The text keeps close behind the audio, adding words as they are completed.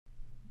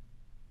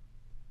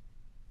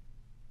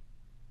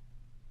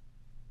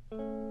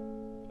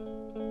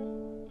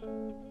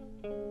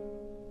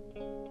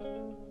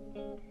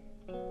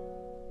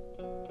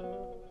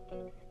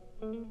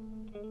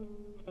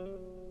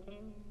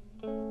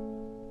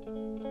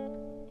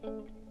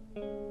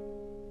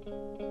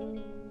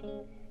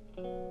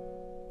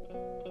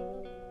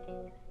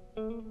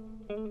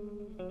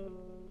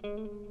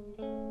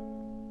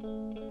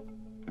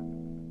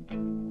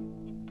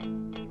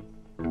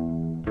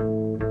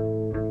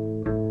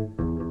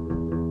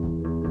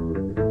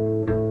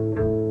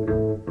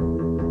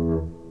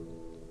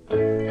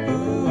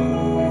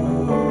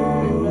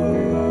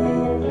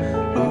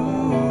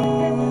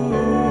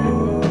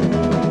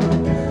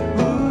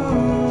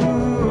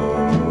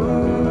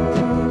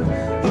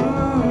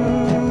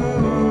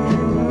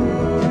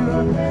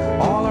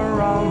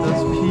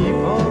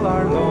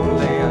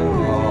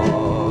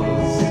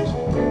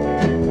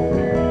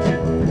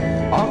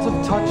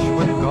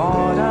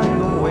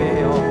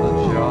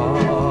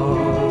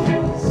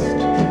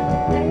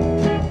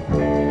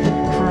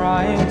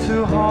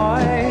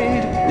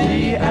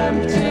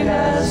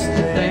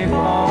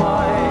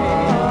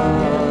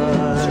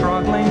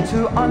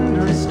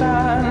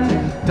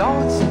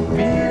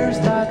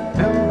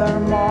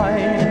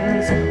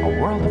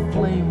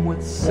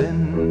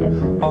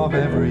of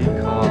every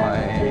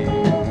kind.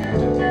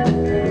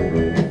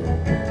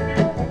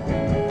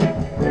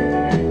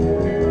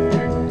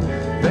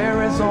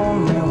 There is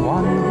only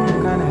one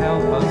who can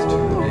help us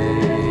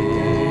today.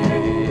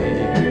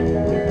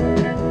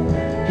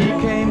 He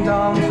came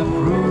down to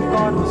prove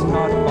God was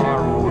not far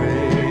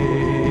away.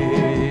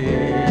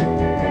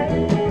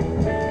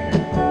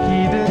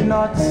 He did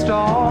not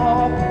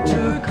stop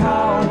to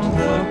count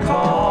the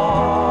cost.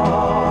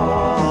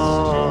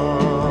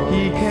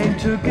 He came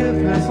to give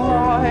his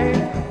life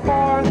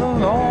for the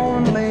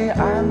lonely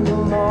and the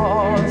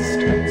lost,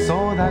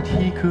 so that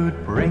he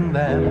could bring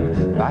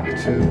them back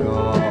to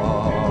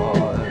God.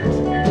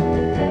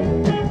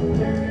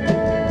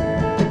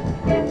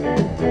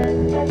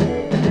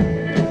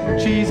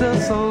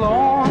 Jesus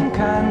alone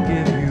can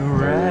give you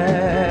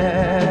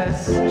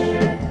rest.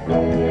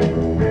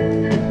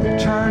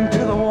 Turn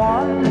to the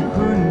one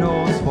who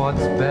knows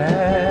what's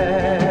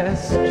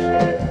best.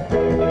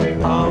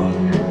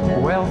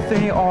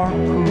 Wealthy or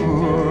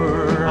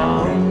poor,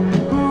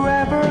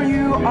 whoever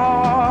you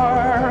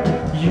are,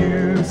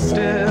 you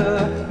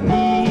still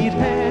need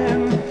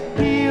him.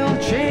 He'll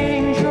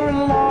change your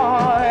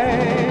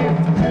life.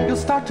 You'll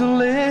start to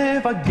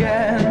live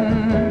again.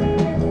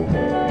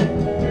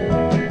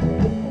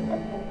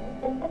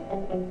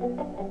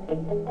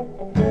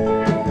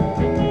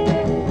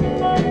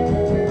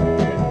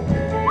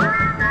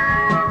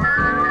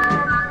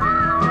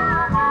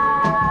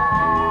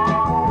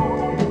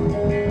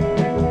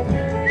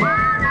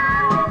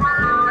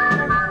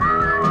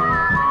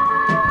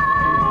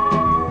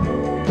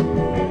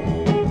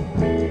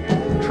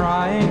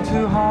 Trying to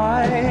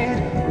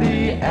hide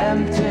the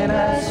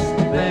emptiness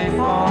they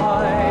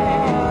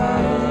find,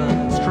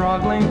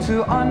 struggling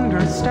to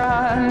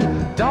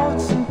understand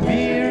doubts and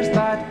fears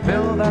that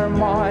fill their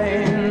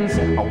minds.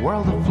 A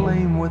world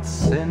aflame with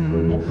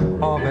sin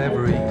of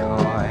every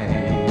kind.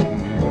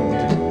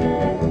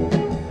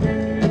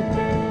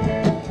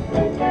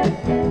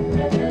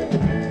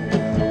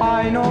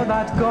 I know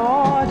that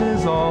God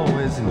is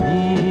always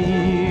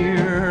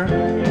near.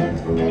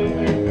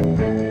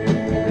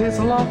 His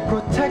love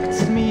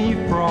protects me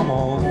from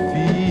all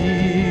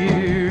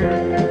fear.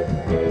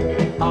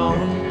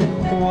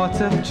 What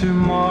if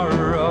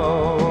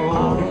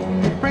tomorrow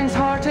brings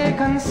heartache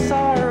and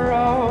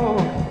sorrow?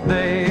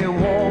 They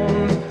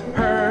won't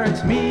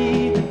hurt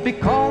me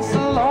because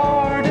the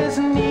Lord is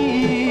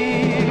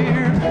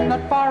near.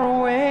 Not far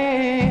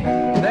away,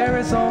 there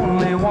is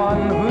only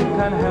one who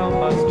can help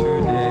us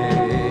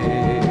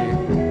today.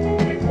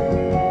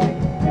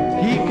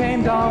 He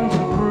came down to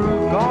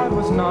prove God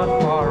was not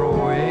far away.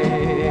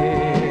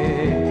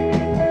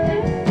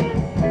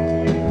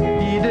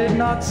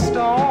 Not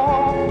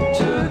stop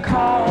to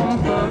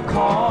count the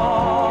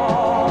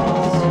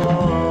cost.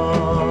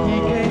 He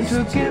came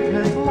to give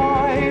his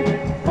life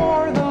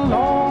for the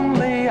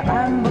lonely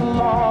and the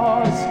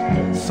lost,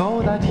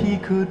 so that he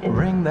could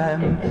bring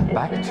them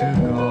back to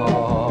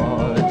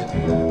God.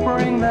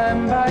 Bring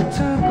them back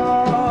to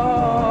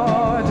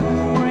God.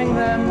 Bring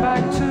them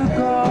back to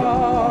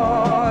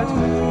God.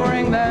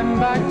 Bring them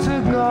back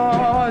to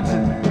God.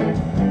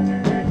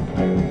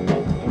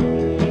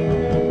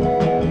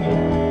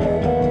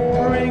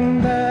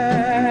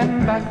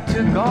 Back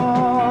to God.